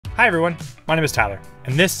Hi everyone, my name is Tyler,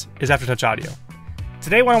 and this is Aftertouch Audio.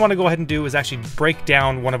 Today what I want to go ahead and do is actually break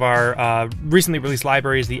down one of our recently released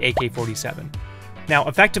libraries, the AK47. Now,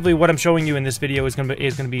 effectively, what I'm showing you in this video is going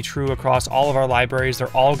to be true across all of our libraries.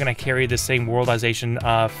 They're all going to carry the same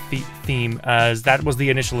worldization theme, as that was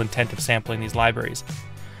the initial intent of sampling these libraries.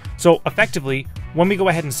 So effectively, when we go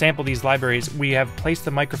ahead and sample these libraries, we have placed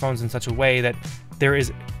the microphones in such a way that there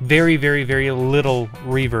is very, very, very little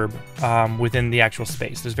reverb within the actual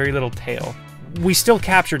space. There's very little tail. We still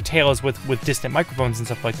captured tails with distant microphones and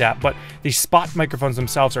stuff like that, but the spot microphones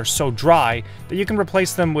themselves are so dry that you can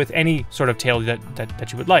replace them with any sort of tail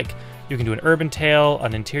that you would like. You can do an urban tail,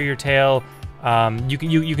 an interior tail. You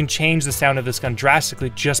can change the sound of this gun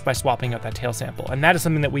drastically just by swapping out that tail sample, and that is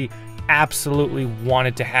something that we absolutely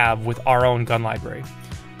wanted to have with our own gun library.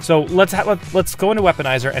 So let's go into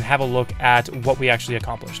Weaponizer and have a look at what we actually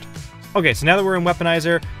accomplished. Okay, so now that we're in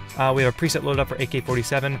Weaponizer, we have a preset loaded up for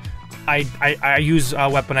AK47. I use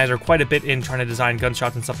Weaponizer quite a bit in trying to design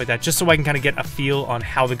gunshots and stuff like that, just so I can kind of get a feel on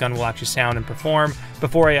how the gun will actually sound and perform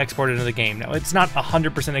before I export it into the game. Now, it's not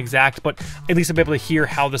 100% exact, but at least I'll be able to hear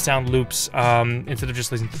how the sound loops instead of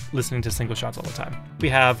just listening to single shots all the time. We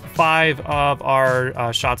have 5 of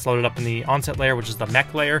our shots loaded up in the onset layer, which is the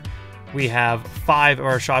Mech layer. We have 5 of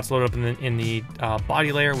our shots loaded up in the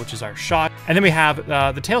body layer, which is our shot. And then we have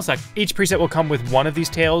the tail sec. Each preset will come with one of these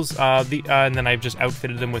tails, and then I've just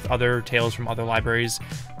outfitted them with other tails from other libraries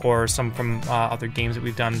or some from other games that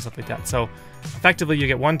we've done and stuff like that. So effectively you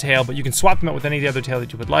get one tail, but you can swap them out with any of the other tail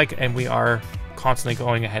that you would like, and we are constantly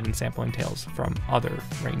going ahead and sampling tails from other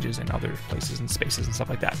ranges and other places and spaces and stuff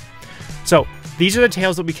like that. So these are the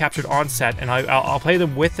tails that we captured on set, and I'll play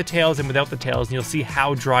them with the tails and without the tails, and you'll see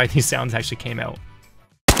how dry these sounds actually came out.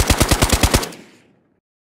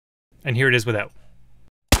 And here it is without.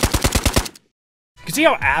 You can see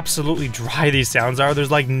how absolutely dry these sounds are.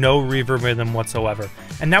 There's like no reverb in them whatsoever.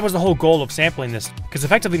 And that was the whole goal of sampling this, because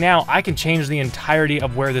effectively now I can change the entirety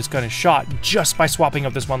of where this gun is shot just by swapping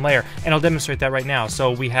out this one layer. And I'll demonstrate that right now.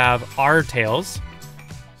 So we have our tails.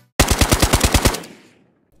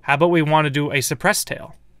 How about we want to do a suppressed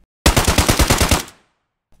tail?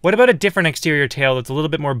 What about a different exterior tail that's a little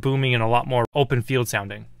bit more booming and a lot more open field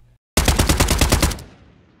sounding?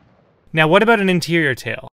 Now what about an interior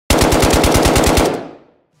tail?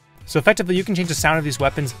 So effectively you can change the sound of these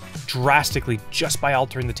weapons drastically just by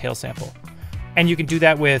altering the tail sample. And you can do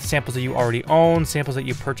that with samples that you already own, samples that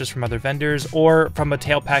you purchase from other vendors, or from a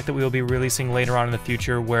tail pack that we will be releasing later on in the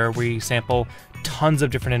future where we sample tons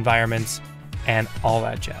of different environments and all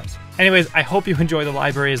that jazz. Anyways, I hope you enjoy the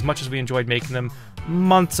library as much as we enjoyed making them.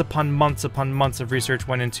 Months upon months upon months of research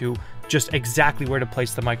went into just exactly where to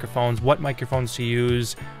place the microphones, what microphones to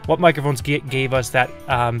use, what microphones gave us that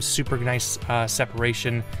super nice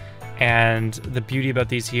separation. And the beauty about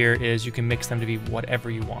these here is you can mix them to be whatever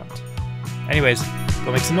you want. Anyways,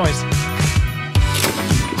 go make some noise.